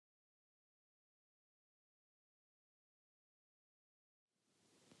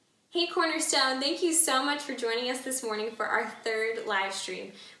Hey Cornerstone, thank you so much for joining us this morning for our third live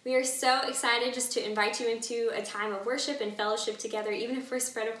stream. We are so excited just to invite you into a time of worship and fellowship together, even if we're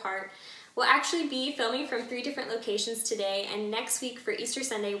spread apart. We'll actually be filming from 3 different locations today, and next week for Easter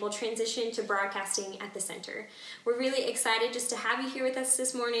Sunday, we'll transition to broadcasting at the center. We're really excited just to have you here with us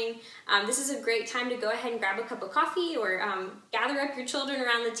this morning. This is a great time to go ahead and grab a cup of coffee or gather up your children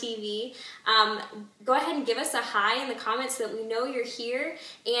around the TV. Go ahead and give us a hi in the comments so that we know you're here,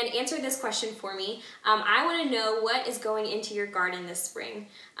 and answer this question for me. I want to know what is going into your garden this spring.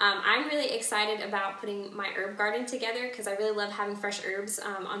 I'm really excited about putting my herb garden together because I really love having fresh herbs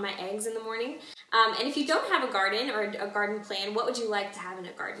on my eggs in the morning. And if you don't have a garden or a garden plan, what would you like to have in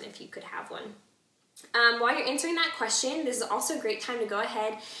a garden if you could have one? While you're answering that question, this is also a great time to go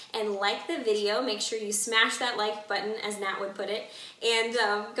ahead and like the video. Make sure you smash that like button, as Nat would put it, and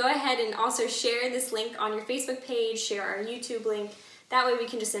go ahead and also share this link on your Facebook page, share our YouTube link. That way we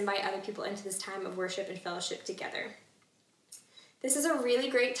can just invite other people into this time of worship and fellowship together. This is a really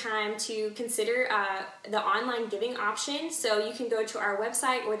great time to consider the online giving option. So you can go to our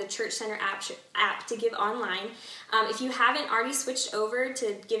website or the Church Center app to give online. If you haven't already switched over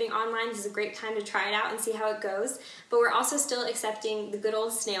to giving online, this is a great time to try it out and see how it goes. But we're also still accepting the good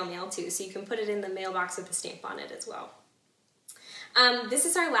old snail mail too, so you can put it in the mailbox with a stamp on it as well. This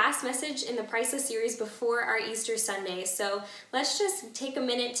is our last message in the Priceless series before our Easter Sunday, so let's just take a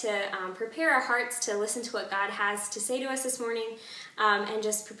minute to prepare our hearts to listen to what God has to say to us this morning, and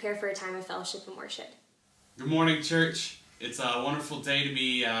just prepare for a time of fellowship and worship. Good morning, church. It's a wonderful day to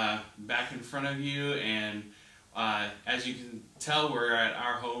be back in front of you, and as you can tell, we're at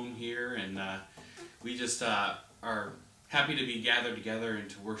our home here, and we just are happy to be gathered together and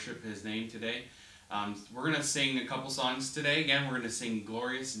to worship His name today. We're going to sing a couple songs today. Again, we're going to sing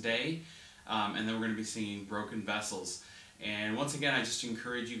Glorious Day, and then we're going to be singing Broken Vessels. And once again, I just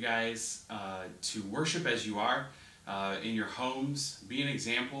encourage you guys to worship as you are in your homes. Be an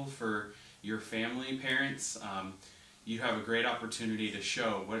example for your family, parents. You have a great opportunity to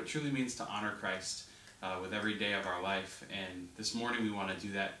show what it truly means to honor Christ with every day of our life. And this morning we want to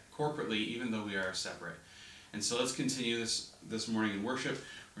do that corporately, even though we are separate. And so let's continue this morning in worship.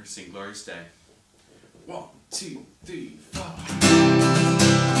 We're going to sing Glorious Day. 1, 2, 3, 4.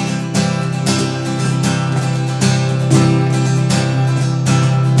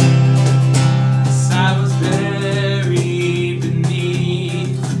 I was buried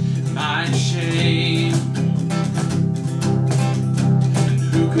beneath my shame, and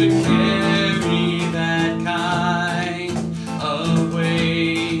who could carry that kind of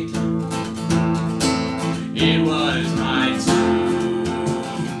weight? It was my tomb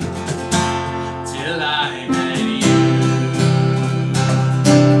till I met you,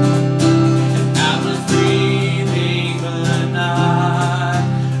 and I was breathing but not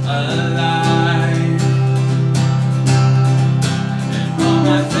alive, and all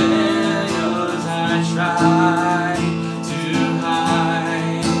my failures I tried to hide.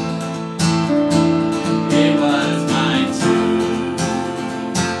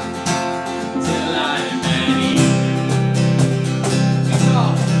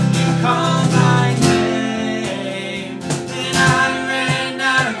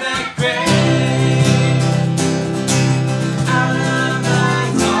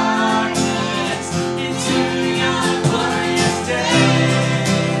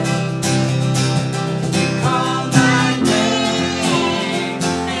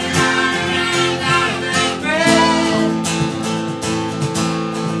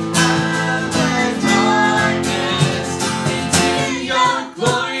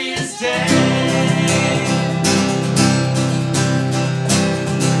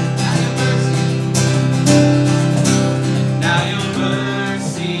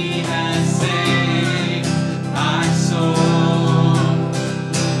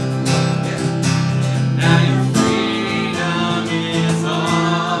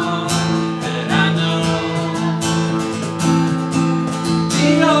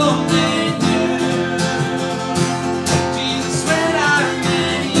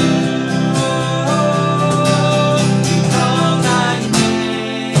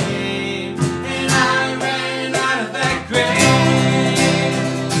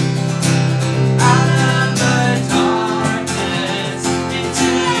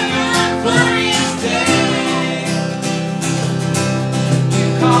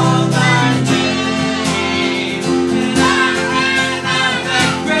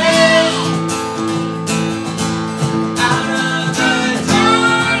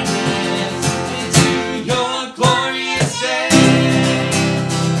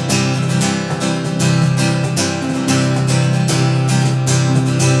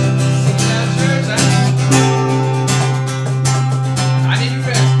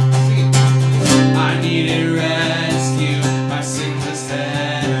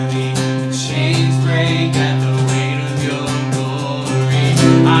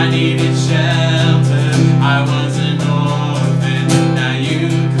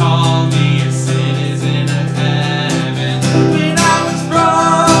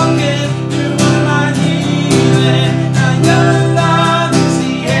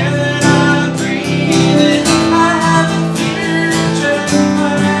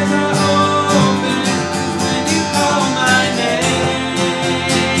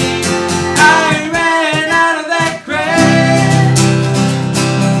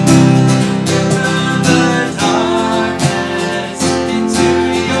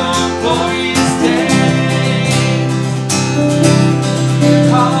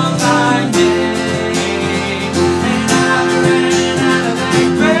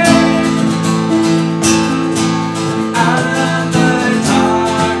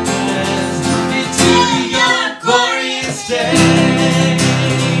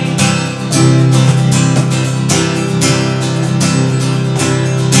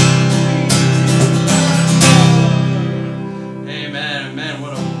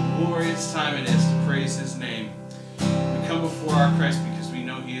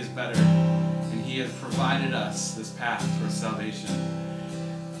 better, and He has provided us this path towards salvation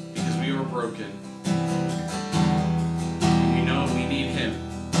because we were broken. And we know we need Him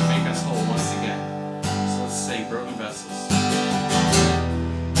to make us whole once again. So let's sing Broken Vessels.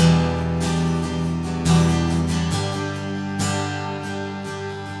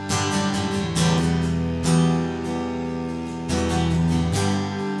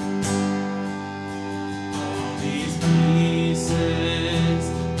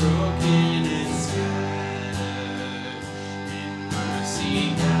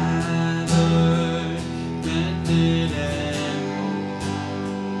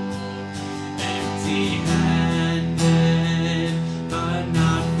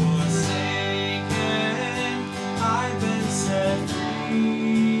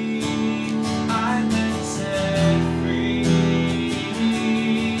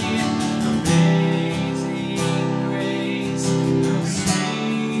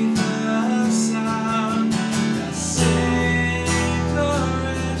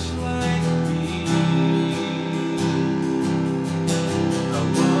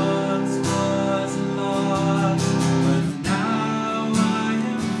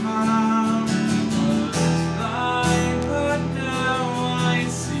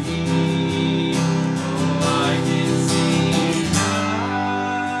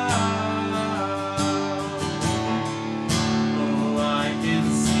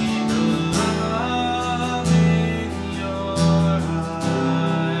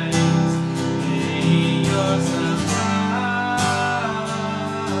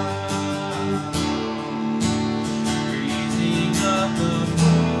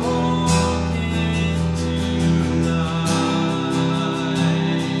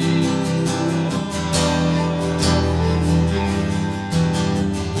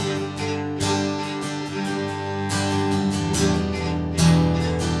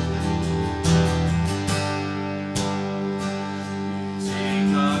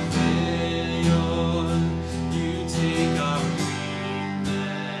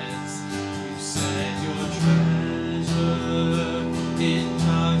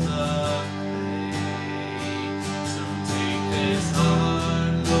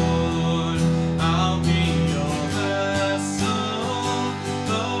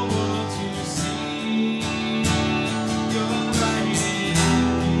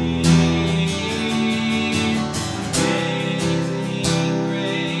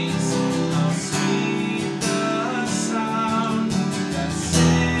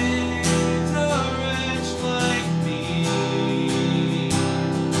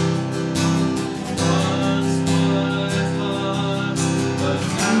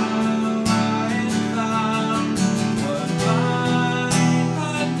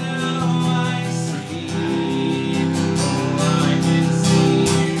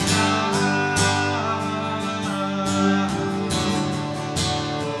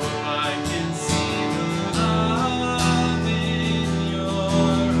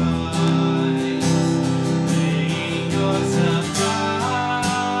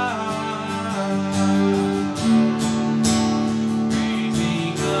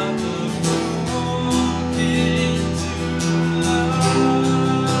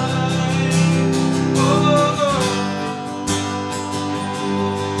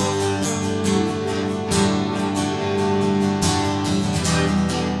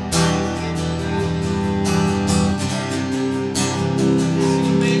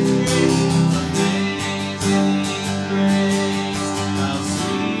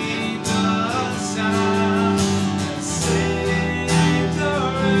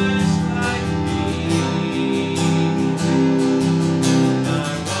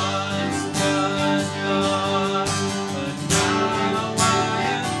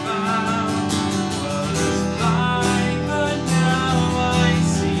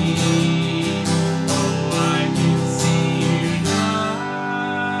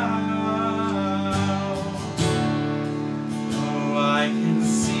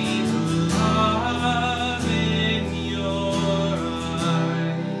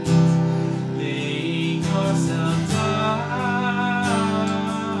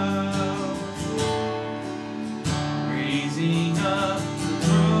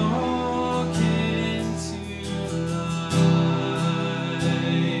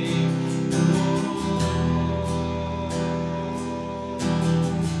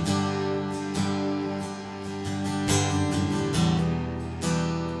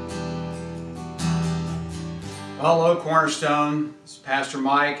 Hello, Cornerstone. It's Pastor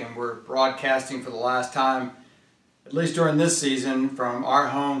Mike, and we're broadcasting for the last time, at least during this season, from our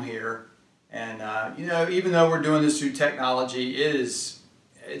home here. And you know, even though we're doing this through technology,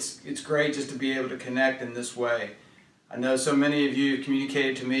 it's great just to be able to connect in this way. I know so many of you have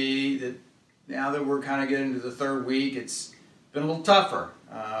communicated to me that now that we're kind of getting into the third week, it's been a little tougher,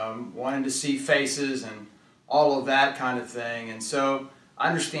 wanting to see faces and all of that kind of thing. And so I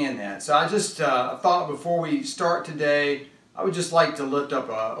understand that. So I just thought before we start today, I would just like to lift up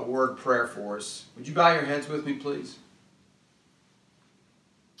a word prayer for us. Would you bow your heads with me, please?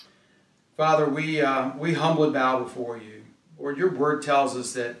 Father, we humbly bow before you. Lord, your word tells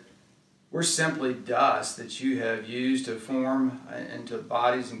us that we're simply dust that you have used to form into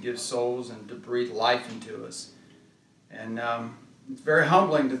bodies and give souls and to breathe life into us. And it's very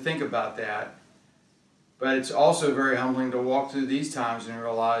humbling to think about that. But it's also very humbling to walk through these times and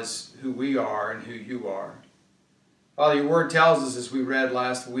realize who we are and who you are. Father, your word tells us, as we read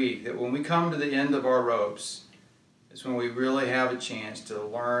last week, that when we come to the end of our ropes, it's when we really have a chance to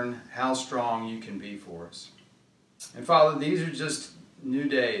learn how strong you can be for us. And Father, these are just new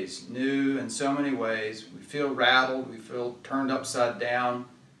days, new in so many ways. We feel rattled, we feel turned upside down.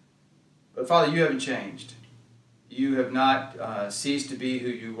 But Father, you haven't changed. You have not ceased to be who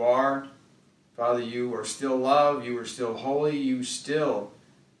you are. Father, you are still love, you are still holy, you still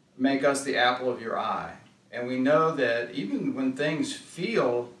make us the apple of your eye. And we know that even when things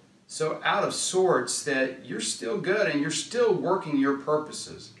feel so out of sorts, that you're still good and you're still working your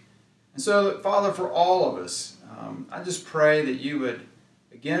purposes. And so, Father, for all of us, I just pray that you would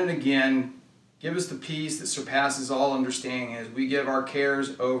again and again give us the peace that surpasses all understanding as we give our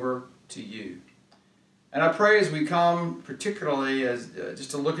cares over to you. And I pray as we come, particularly as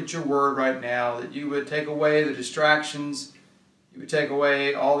just to look at your word right now, that you would take away the distractions, you would take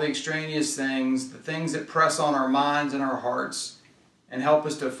away all the extraneous things, the things that press on our minds and our hearts, and help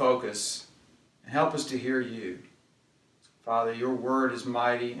us to focus, and help us to hear you. Father, your word is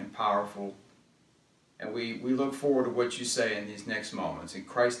mighty and powerful, and we look forward to what you say in these next moments. In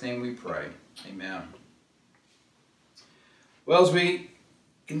Christ's name we pray. Amen. Well, as we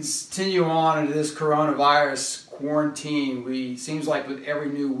continue on into this coronavirus quarantine, seems like with every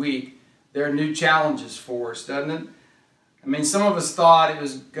new week, there are new challenges for us, doesn't it? I mean, some of us thought it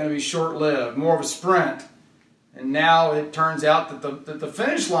was going to be short-lived, more of a sprint. And now it turns out that the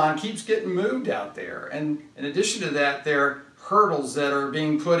finish line keeps getting moved out there. And in addition to that, there are hurdles that are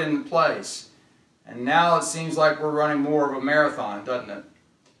being put into place. And now it seems like we're running more of a marathon, doesn't it?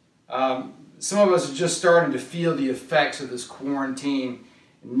 Some of us are just starting to feel the effects of this quarantine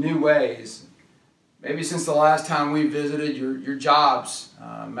in new ways. Maybe since the last time we visited, your jobs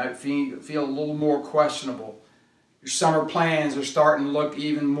might feel a little more questionable. Your summer plans are starting to look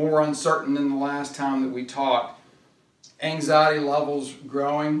even more uncertain than the last time that we talked. Anxiety levels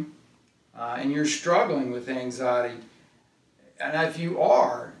growing, and you're struggling with anxiety. And if you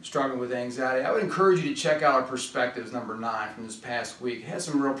are struggling with anxiety, I would encourage you to check out our Perspectives number 9 from this past week. It has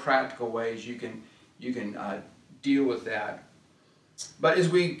some real practical ways you can deal with that. But as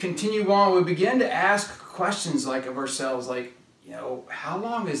we continue on, we begin to ask questions like of ourselves, like, how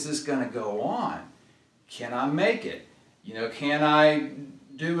long is this going to go on? Can I make it? Can I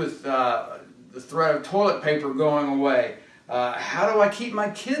do with the threat of toilet paper going away? How do I keep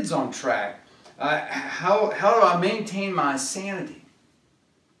my kids on track? How do I maintain my sanity?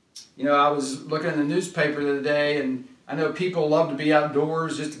 I was looking in the newspaper the other day, and I know people love to be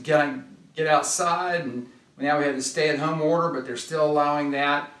outdoors just to get outside, and now we have the stay-at-home order, but they're still allowing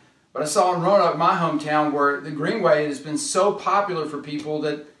that. But I saw in Roanoke, my hometown, where the Greenway has been so popular for people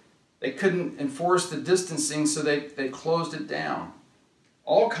that they couldn't enforce the distancing, so they closed it down.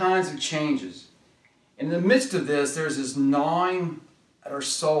 All kinds of changes. In the midst of this, there's this gnawing at our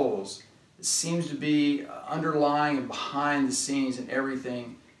souls that seems to be underlying and behind the scenes in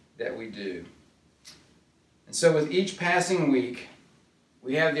everything that we do. And so with each passing week,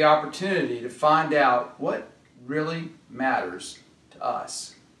 we have the opportunity to find out what really matters to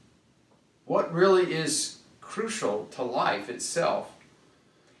us. What really is crucial to life itself.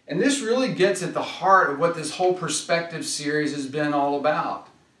 And this really gets at the heart of what this whole Perspective series has been all about.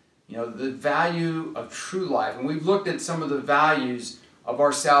 The value of true life. And we've looked at some of the values of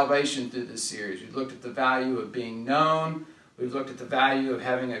our salvation through this series. We've looked at the value of being known. We've looked at the value of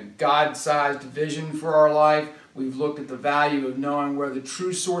having a God-sized vision for our life. We've looked at the value of knowing where the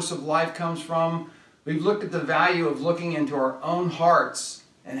true source of life comes from. We've looked at the value of looking into our own hearts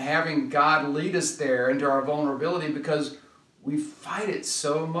and having God lead us there into our vulnerability, because we fight it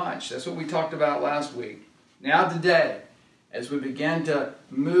so much. That's what we talked about last week. Now today, as we begin to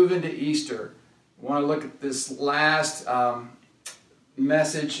move into Easter, we want to look at this last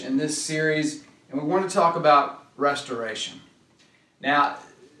message in this series, and we want to talk about restoration. Now,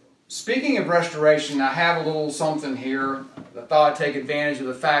 speaking of restoration, I have a little something here. I thought I'd take advantage of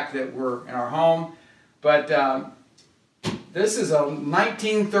the fact that we're in our home. But this is a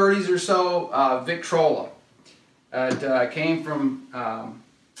 1930s or so Victrola. It came from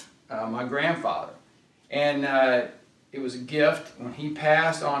my grandfather. And it was a gift when he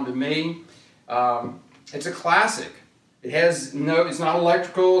passed on to me. It's a classic. It's not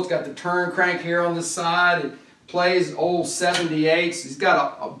electrical. It's got the turn crank here on the side. It plays old 78s. He's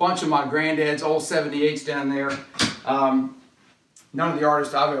got a bunch of my granddad's old 78s down there. None of the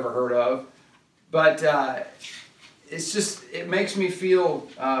artists I've ever heard of. But it makes me feel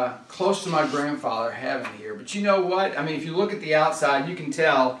close to my grandfather having it here. But you know what? I mean, if you look at the outside, you can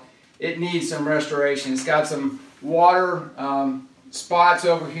tell it needs some restoration. It's got some water spots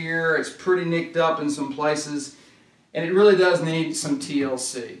over here. It's pretty nicked up in some places. And it really does need some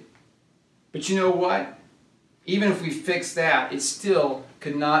TLC. But you know what? Even if we fix that, it still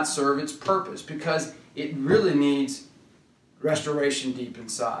could not serve its purpose because it really needs restoration deep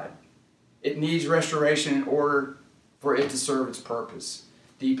inside. It needs restoration in order for it to serve its purpose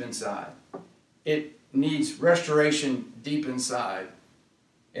deep inside. It needs restoration deep inside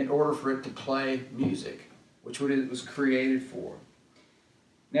in order for it to play music, which it was created for.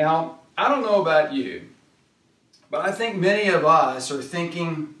 Now, I don't know about you, but I think many of us are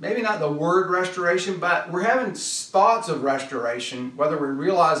thinking, maybe not the word restoration, but we're having thoughts of restoration, whether we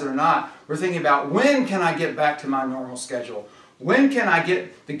realize it or not. We're thinking about, when can I get back to my normal schedule? When can I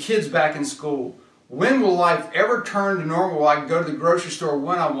get the kids back in school? When will life ever turn to normal? I can go to the grocery store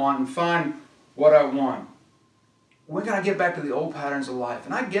when I want and find what I want. When can I get back to the old patterns of life?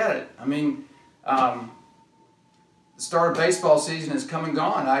 And I get it. I mean, the start of baseball season has come and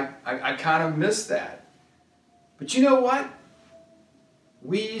gone. I kind of miss that. But you know what?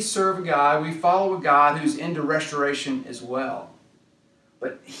 We serve a God, we follow a God who's into restoration as well.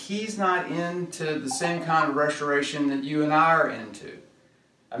 But He's not into the same kind of restoration that you and I are into.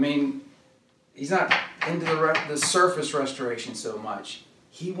 I mean, He's not into the surface restoration so much.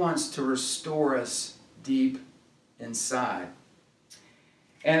 He wants to restore us deep inside.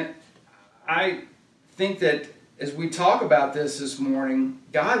 And I think that as we talk about this morning,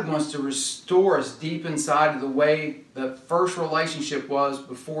 God wants to restore us deep inside to the way the first relationship was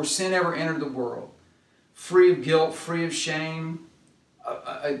before sin ever entered the world. Free of guilt, free of shame,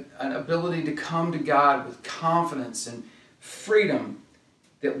 an ability to come to God with confidence and freedom,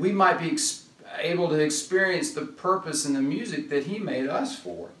 that we might be able to experience the purpose and the music that He made us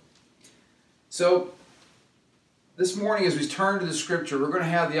for. So this morning, as we turn to the Scripture, we're going to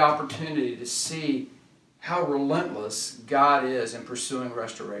have the opportunity to see how relentless God is in pursuing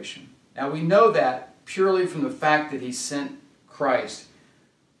restoration. Now, we know that purely from the fact that He sent Christ.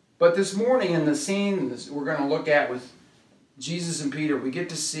 But this morning, in the scene we're going to look at with Jesus and Peter, we get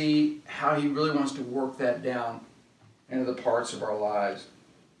to see how He really wants to work that down into the parts of our lives.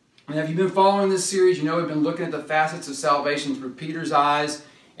 And if you've been following this series, you know we've been looking at the facets of salvation through Peter's eyes,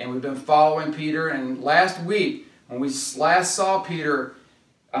 and we've been following Peter. And last week, when we last saw Peter,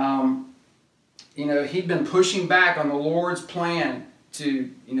 he'd been pushing back on the Lord's plan to,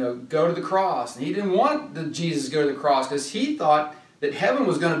 go to the cross. And he didn't want Jesus to go to the cross because he thought that heaven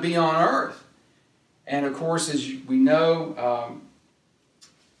was going to be on earth. And of course, as we know,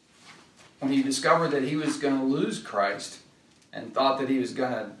 when he discovered that he was going to lose Christ and thought that he was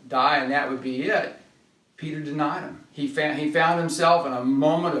going to die and that would be it, Peter denied him. He found himself in a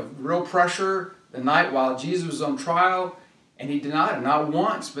moment of real pressure the night while Jesus was on trial, and he denied him, not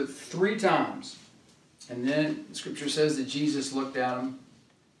once, but 3 times. And then the Scripture says that Jesus looked at him.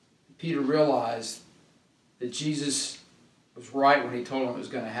 Peter realized that Jesus was right when he told him it was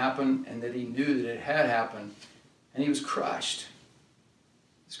going to happen, and that he knew that it had happened, and he was crushed.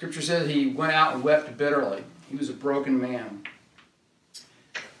 The Scripture says he went out and wept bitterly. He was a broken man.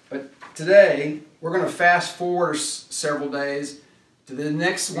 But today, we're going to fast forward several days to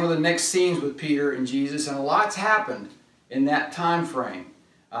one of the next scenes with Peter and Jesus, and a lot's happened in that time frame.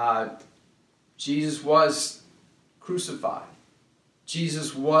 Jesus was crucified.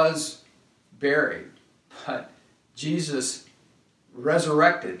 Jesus was buried. But Jesus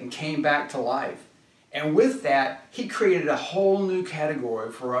resurrected and came back to life. And with that, He created a whole new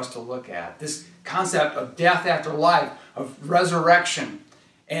category for us to look at. This concept of death after life, of resurrection.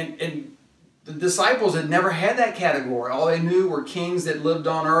 And the disciples had never had that category. All they knew were kings that lived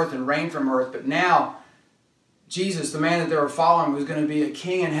on earth and reigned from earth. But now, Jesus, the man that they were following, was going to be a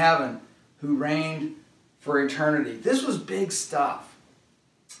king in heaven who reigned for eternity. This was big stuff.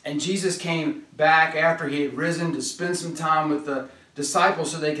 And Jesus came back after He had risen to spend some time with the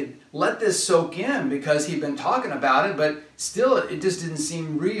disciples so they could let this soak in, because He'd been talking about it, but still it just didn't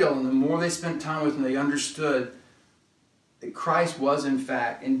seem real. And the more they spent time with Him, they understood that Christ was in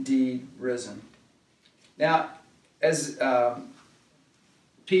fact indeed risen. Now, as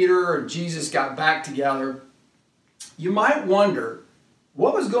Peter or Jesus got back together, you might wonder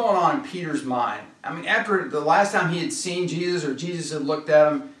what was going on in Peter's mind. I mean, after the last time he had seen Jesus or Jesus had looked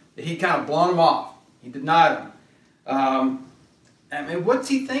at him, he kind of blown him off. He denied him. I mean, what's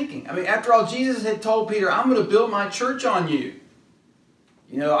he thinking? I mean, after all, Jesus had told Peter, I'm going to build my church on you.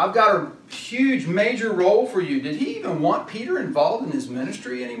 You know, I've got a huge, major role for you. Did he even want Peter involved in his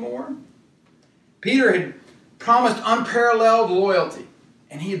ministry anymore? Peter had promised unparalleled loyalty,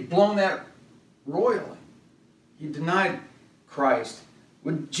 and he had blown that royally. He denied Christ.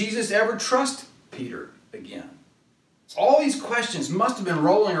 Would Jesus ever trust Peter again? All these questions must have been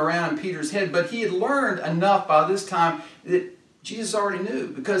rolling around in Peter's head, but he had learned enough by this time that Jesus already knew,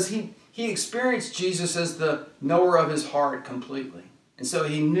 because he experienced Jesus as the knower of his heart completely. And so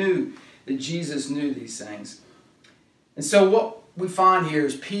he knew that Jesus knew these things. And so what we find here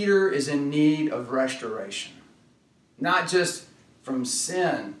is Peter is in need of restoration. Not just from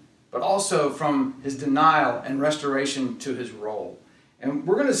sin, but also from his denial and restoration to his role. And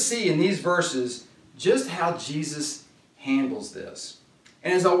we're going to see in these verses just how Jesus handles this.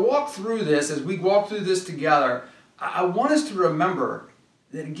 And as I walk through this, as we walk through this together, I want us to remember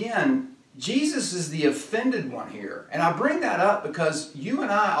that, again, Jesus is the offended one here. And I bring that up because you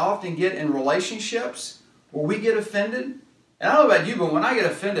and I often get in relationships where we get offended. And I don't know about you, but when I get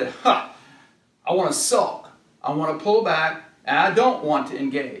offended, I want to sulk. I want to pull back, and I don't want to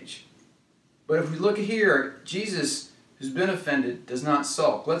engage. But if we look here, Jesus, who's been offended, does not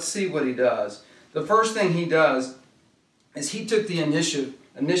sulk. Let's see what he does. The first thing he does is he took the initiative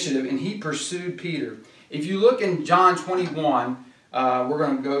and he pursued Peter. If you look in John 21, we're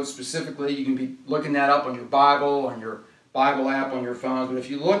going to go specifically, you can be looking that up on your Bible, on your Bible app, on your phones. But if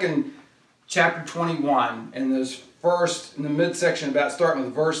you look in chapter 21, in the midsection about starting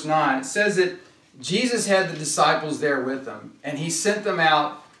with verse 9, it says that Jesus had the disciples there with him, and he sent them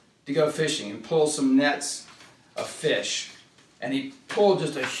out to go fishing and pull some nets of fish. And he pulled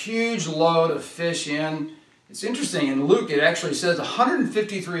just a huge load of fish in. It's interesting, in Luke it actually says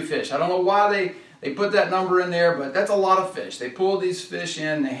 153 fish. I don't know why they put that number in there, but that's a lot of fish. They pulled these fish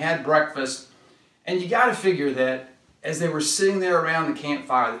in, they had breakfast, and you got to figure that as they were sitting there around the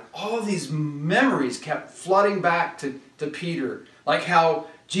campfire, that all these memories kept flooding back to Peter, like how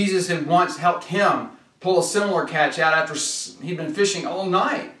Jesus had once helped him pull a similar catch out after he'd been fishing all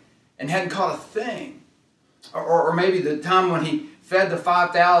night and hadn't caught a thing. Or maybe the time when he fed the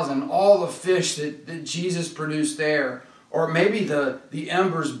 5,000, all the fish that Jesus produced there. Or maybe the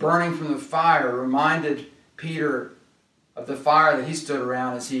embers burning from the fire reminded Peter of the fire that he stood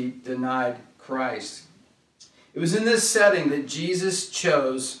around as he denied Christ. It was in this setting that Jesus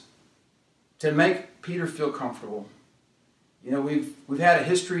chose to make Peter feel comfortable. You know, we've had a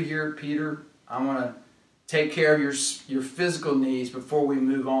history here, Peter. I want to take care of your physical needs before we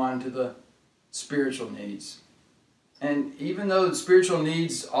move on to the spiritual needs. And even though the spiritual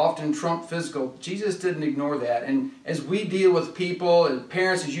needs often trump physical, Jesus didn't ignore that. And as we deal with people, as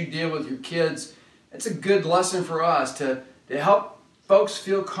parents, as you deal with your kids, it's a good lesson for us to help folks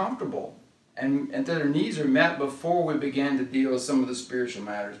feel comfortable and that their needs are met before we begin to deal with some of the spiritual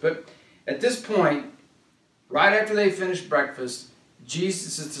matters. But at this point, right after they finished breakfast,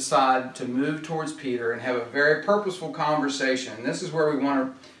 Jesus has decided to move towards Peter and have a very purposeful conversation. And this is where we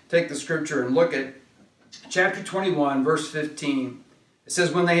want to take the scripture and look at chapter 21, verse 15. It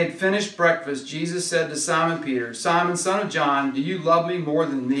says, when they had finished breakfast, Jesus said to Simon Peter, Simon, son of John, do you love me more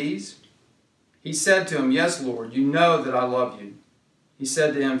than these? He said to him, yes, Lord, you know that I love you. He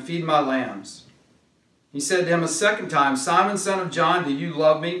said to him, feed my lambs. He said to him a second time, Simon, son of John, do you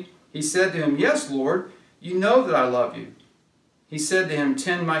love me? He said to him, yes, Lord, you know that I love you. He said to him,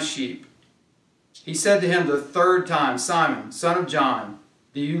 tend my sheep. He said to him the third time, Simon, son of John,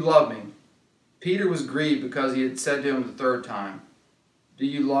 do you love me? Peter was grieved because he had said to him the third time, do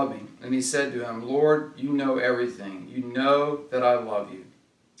you love me? And he said to him, Lord, you know everything. You know that I love you.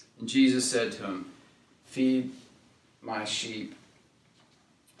 And Jesus said to him, feed my sheep.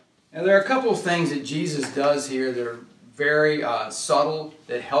 Now there are a couple of things that Jesus does here that are very subtle,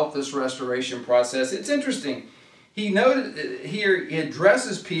 that help this restoration process. It's interesting. He noted here, he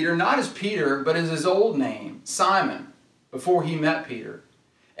addresses Peter, not as Peter, but as his old name, Simon, before he met Peter.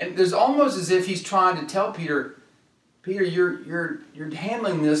 And there's almost as if he's trying to tell Peter, Peter, you're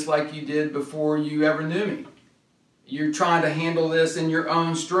handling this like you did before you ever knew me. You're trying to handle this in your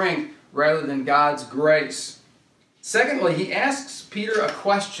own strength rather than God's grace. Secondly, he asks Peter a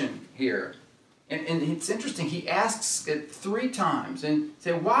question here. And it's interesting, he asks it 3 times. And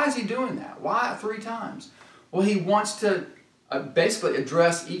say, why is he doing that? Why 3 times? Well, he wants to basically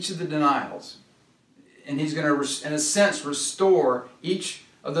address each of the denials. And he's going to, in a sense, restore each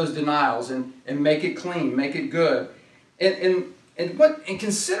of those denials and make it clean, make it good. And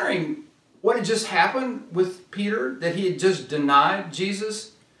considering what had just happened with Peter, that he had just denied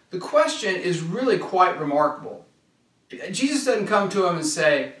Jesus, the question is really quite remarkable. Jesus doesn't come to him and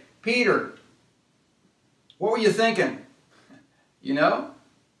say, Peter, what were you thinking? You know?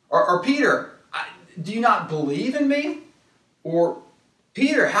 Or Peter, do you not believe in me? Or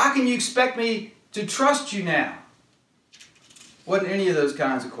Peter, how can you expect me to trust you now? Wasn't any of those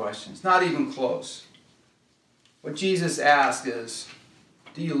kinds of questions. Not even close. What Jesus asked is,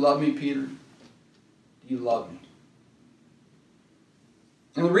 do you love me, Peter? Do you love me?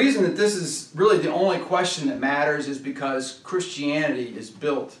 And the reason that this is really the only question that matters is because Christianity is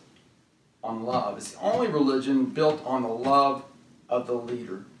built on love. It's the only religion built on the love of the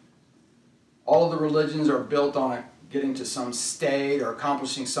leader. All of the religions are built on getting to some state or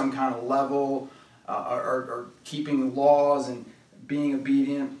accomplishing some kind of level or keeping laws and being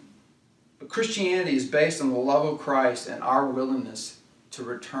obedient. But Christianity is based on the love of Christ and our willingness to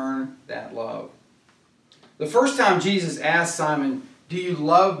return that love. The first time Jesus asked Simon, do you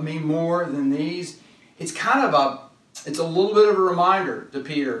love me more than these? It's it's a little bit of a reminder to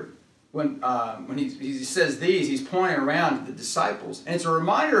Peter. When he says these, he's pointing around to the disciples. And it's a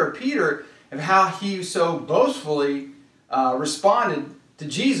reminder of Peter of how he so boastfully responded to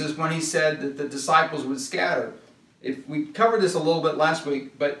Jesus when he said that the disciples would scatter. We covered this a little bit last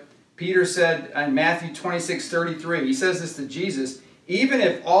week, but Peter said in Matthew 26:33, he says this to Jesus, even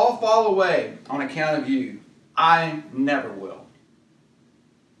if all fall away on account of you, I never will.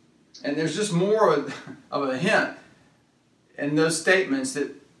 And there's just more of a hint in those statements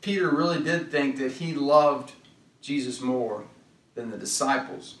that Peter really did think that he loved Jesus more than the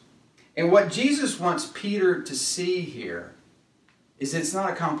disciples. And what Jesus wants Peter to see here is that it's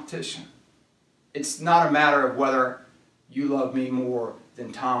not a competition. It's not a matter of whether you love me more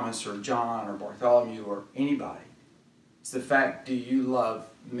than Thomas or John or Bartholomew or anybody. It's the fact, do you love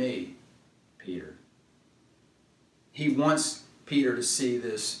me, Peter? He wants Peter to see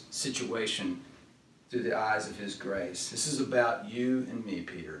this situation through the eyes of his grace. This is about you and me,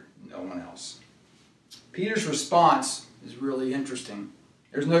 Peter, no one else. Peter's response is really interesting.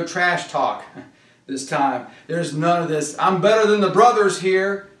 There's no trash talk this time. There's none of this, I'm better than the brothers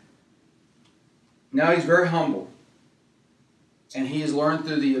here. Now he's very humble. And he has learned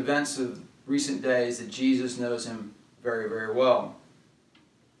through the events of recent days that Jesus knows him very, very well.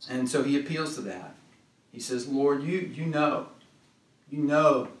 And so he appeals to that. He says, Lord, you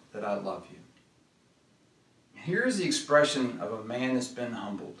know that I love you. Here's the expression of a man that's been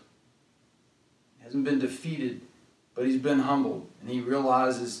humbled. He hasn't been defeated, but he's been humbled. And he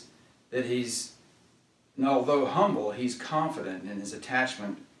realizes that although humble, he's confident in his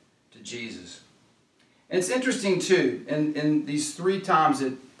attachment to Jesus. And it's interesting too, in these 3 times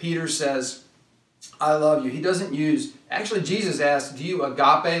that Peter says, I love you, he doesn't use, actually Jesus asks, do you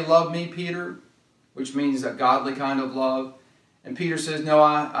agape love me, Peter? Which means a godly kind of love. And Peter says, no,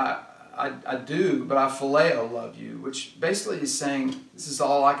 I do, but I phileo love you, which basically is saying, this is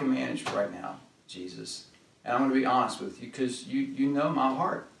all I can manage right now, Jesus. And I'm going to be honest with you because you know my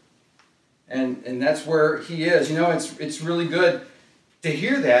heart. And that's where he is. You know, it's really good to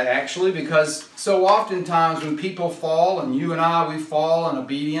hear that, actually, because so oftentimes when people fall, and you and I, we fall in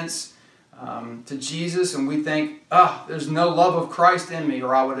obedience to Jesus, and we think, there's no love of Christ in me,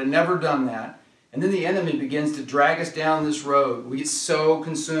 or I would have never done that. And then the enemy begins to drag us down this road. We get so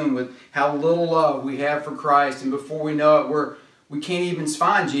consumed with how little love we have for Christ, and before we know it, we can't even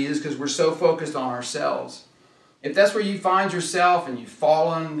find Jesus because we're so focused on ourselves. If that's where you find yourself and you've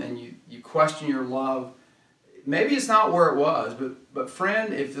fallen and you question your love, maybe it's not where it was, but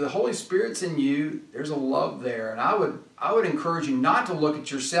friend, if the Holy Spirit's in you, there's a love there. And I would encourage you not to look at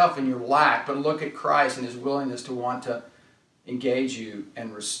yourself and your lack, but look at Christ and his willingness to want to engage you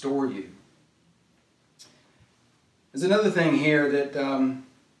and restore you. There's another thing here that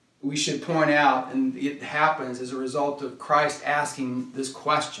we should point out, and it happens as a result of Christ asking this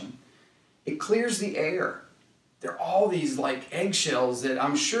question. It clears the air. There are all these like eggshells that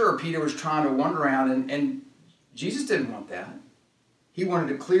I'm sure Peter was trying to wander around, and Jesus didn't want that. He wanted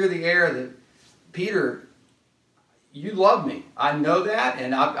to clear the air that, Peter, you love me. I know that,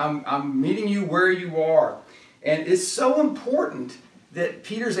 and I'm meeting you where you are. And it's so important that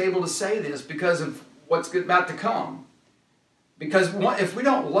Peter's able to say this because of what's about to come. Because if we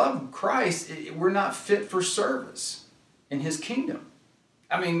don't love Christ, we're not fit for service in his kingdom.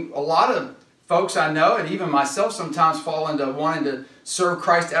 I mean, a lot of folks I know, and even myself sometimes fall into wanting to serve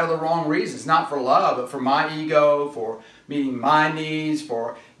Christ out of the wrong reasons. Not for love, but for my ego, for meeting my needs,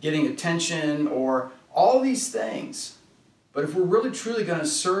 for getting attention, or all these things. But if we're really truly going to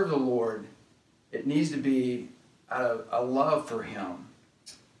serve the Lord, it needs to be out of a love for Him.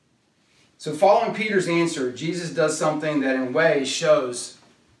 So following Peter's answer, Jesus does something that in ways shows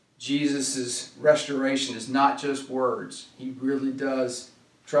Jesus' restoration is not just words. He really does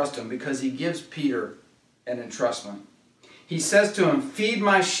trust Him because He gives Peter an entrustment. He says to him, "Feed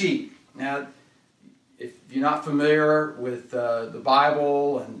my sheep." Now, if you're not familiar with the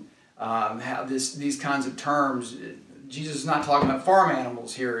Bible and how these kinds of terms, Jesus is not talking about farm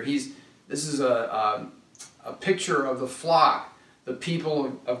animals here. This is a picture of the flock, the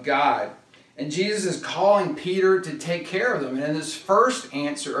people of God. And Jesus is calling Peter to take care of them. And in his first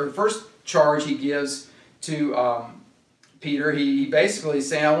answer, or the first charge He gives to Peter, he basically is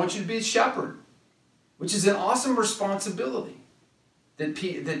saying, "I want you to be a shepherd," which is an awesome responsibility that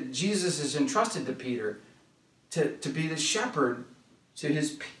Jesus has entrusted to Peter, to be the shepherd to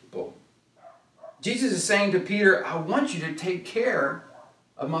His people. Jesus is saying to Peter, "I want you to take care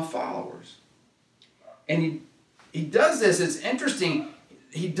of my followers." And he does this. It's interesting.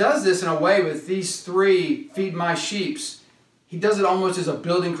 He does this in a way with these three "feed my sheeps." He does it almost as a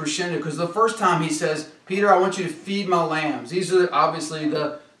building crescendo, because the first time He says, "Peter, I want you to feed my lambs." These are obviously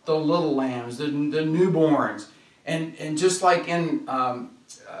the little lambs, the newborns. And just like in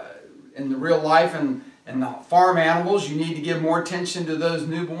the real life and the farm animals, you need to give more attention to those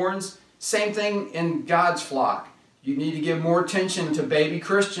newborns. Same thing in God's flock. You need to give more attention to baby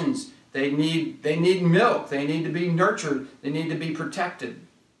Christians. They need milk. They need to be nurtured. They need to be protected.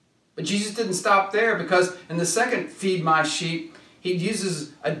 But Jesus didn't stop there, because in the second "feed my sheep," He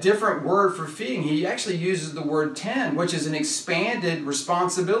uses a different word for feeding. He actually uses the word "tend," which is an expanded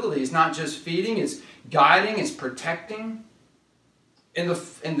responsibility. It's not just feeding, it's guiding, it's protecting. In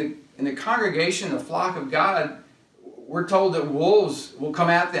the congregation, the flock of God, we're told that wolves will come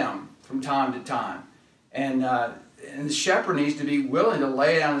at them from time to time. And the shepherd needs to be willing to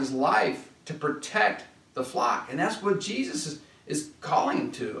lay down his life to protect the flock. And that's what Jesus is calling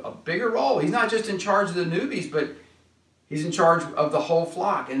him to, a bigger role. He's not just in charge of the newbies, but He's in charge of the whole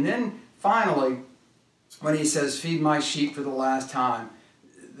flock. And then finally, when He says, "Feed my sheep for the last time,"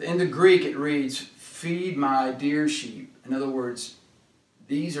 in the Greek it reads, "Feed my dear sheep." In other words,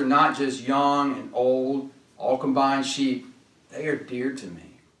 these are not just young and old, all combined sheep. They are dear to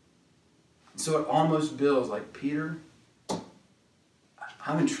me. So it almost builds like, "Peter,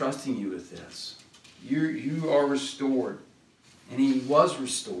 I'm entrusting you with this. You are restored." And he was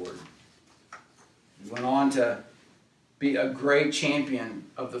restored. He went on to be a great champion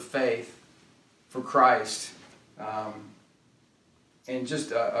of the faith for Christ, and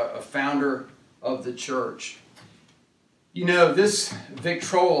just a founder of the church. You know, this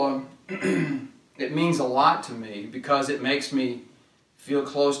Victrola, it means a lot to me because it makes me feel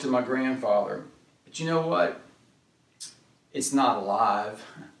close to my grandfather. But you know what? It's not alive.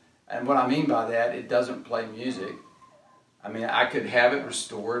 And what I mean by that, it doesn't play music. I mean, I could have it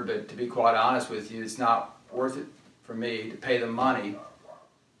restored, but to be quite honest with you, it's not worth it for me to pay the money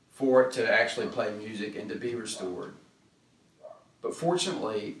for it to actually play music and to be restored. But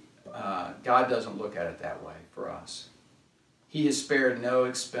fortunately, God doesn't look at it that way for us. He has spared no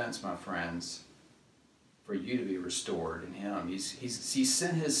expense, my friends, for you to be restored in Him. He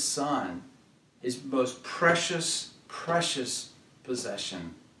sent His Son, His most precious, precious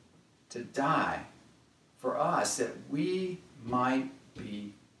possession, to die for us that we might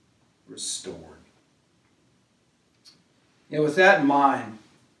be restored. You know, with that in mind,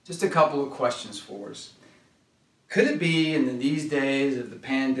 just a couple of questions for us. Could it be in these days of the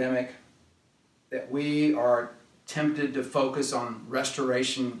pandemic that we are tempted to focus on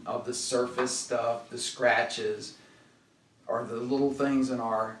restoration of the surface stuff, the scratches, or the little things in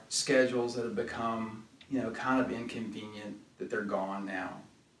our schedules that have become, kind of inconvenient, that they're gone now?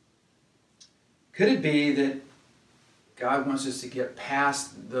 Could it be that God wants us to get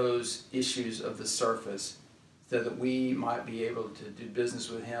past those issues of the surface so that we might be able to do business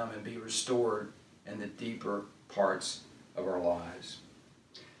with Him and be restored in the deeper parts of our lives?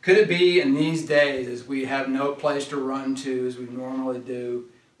 Could it be in these days, as we have no place to run to as we normally do,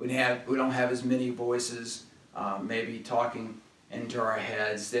 we don't have as many voices maybe talking into our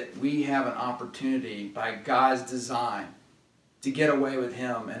heads, that we have an opportunity by God's design to get away with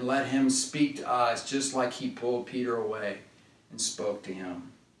Him and let Him speak to us just like He pulled Peter away and spoke to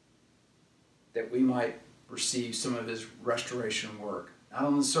him, that we might receive some of His restoration work, not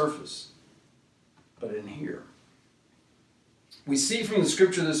on the surface, but in here. we see from the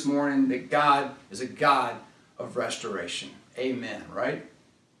scripture this morning that God is a God of restoration. Amen, right?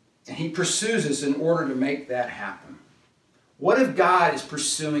 And he pursues us in order to make that happen. What if God is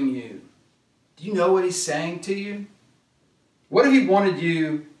pursuing you? Do you know what he's saying to you? What if he wanted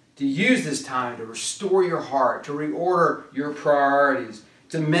you to use this time to restore your heart, to reorder your priorities,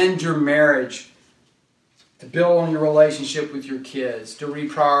 to mend your marriage, to build on your relationship with your kids, to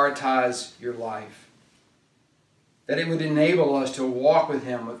reprioritize your life? That it would enable us to walk with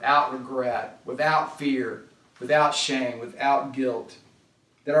him without regret, without fear, without shame, without guilt.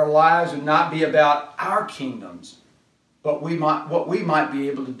 That our lives would not be about our kingdoms, but what we might be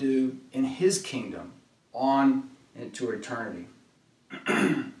able to do in his kingdom on into eternity.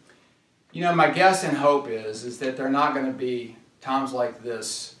 You know, my guess and hope is that there are not going to be times like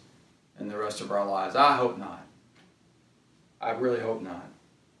this in the rest of our lives. I hope not. I really hope not.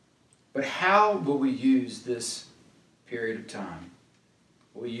 But how will we use this period of time?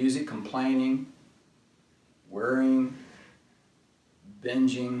 Will we use it complaining, worrying,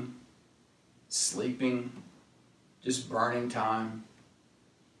 binging, sleeping, just burning time,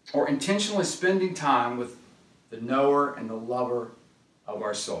 or intentionally spending time with the knower and the lover of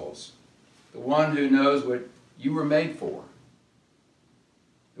our souls, the one who knows what you were made for,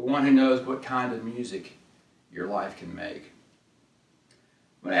 the one who knows what kind of music your life can make?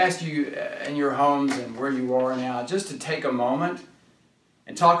 I'm going to ask you in your homes and where you are now just to take a moment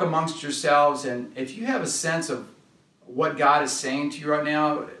and talk amongst yourselves, and if you have a sense of what God is saying to you right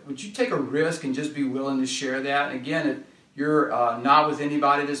now, would you take a risk and just be willing to share that? And again, if you're not with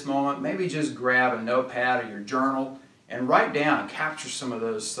anybody this moment, maybe just grab a notepad or your journal and write down and capture some of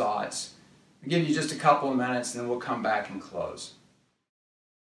those thoughts. I'll give you just a couple of minutes and then we'll come back and close.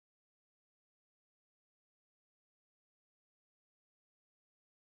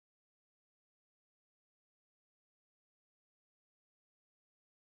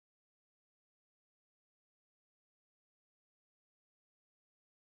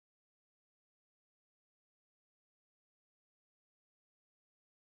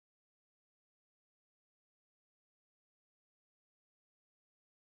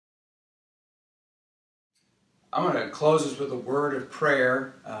 I'm going to close this with a word of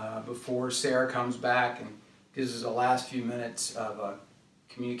prayer before Sarah comes back and gives us the last few minutes of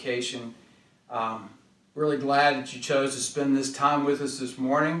communication. Really glad that you chose to spend this time with us this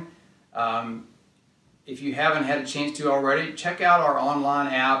morning. If you haven't had a chance to already, check out our online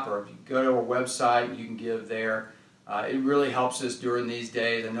app, or if you go to our website, you can give there. It really helps us during these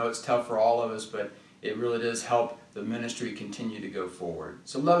days. I know it's tough for all of us, but it really does help the ministry continue to go forward.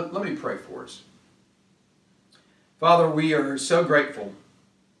 So let me pray for us. Father, we are so grateful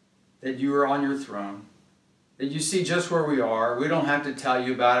that you are on your throne, that you see just where we are. We don't have to tell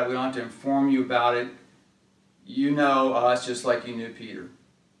you about it. We don't have to inform you about it. You know us just like you knew Peter.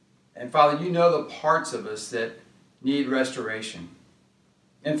 And Father, you know the parts of us that need restoration.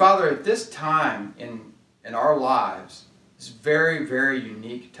 And Father, at this time in our lives, this very, very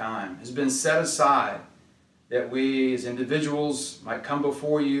unique time has been set aside that we as individuals might come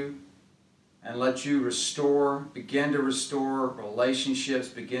before you and let you begin to restore relationships,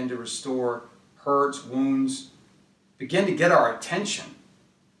 begin to restore hurts, wounds, begin to get our attention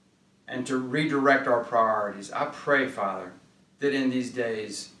and to redirect our priorities. I pray, Father, that in these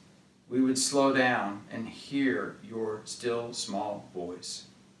days we would slow down and hear your still small voice.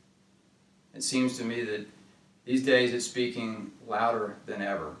 It seems to me that these days it's speaking louder than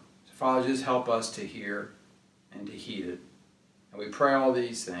ever. So Father, just help us to hear and to heed it. And we pray all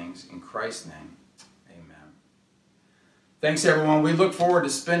these things in Christ's name. Amen. Thanks, everyone. We look forward to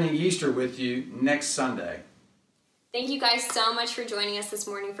spending Easter with you next Sunday. Thank you guys so much for joining us this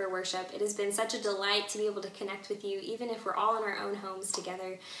morning for worship. It has been such a delight to be able to connect with you, even if we're all in our own homes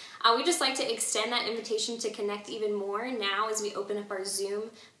together. We'd just like to extend that invitation to connect even more now as we open up our Zoom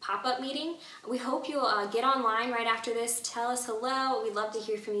pop-up meeting. We hope you'll get online right after this, tell us hello. We'd love to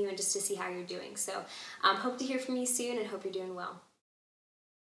hear from you and just to see how you're doing. So hope to hear from you soon and hope you're doing well.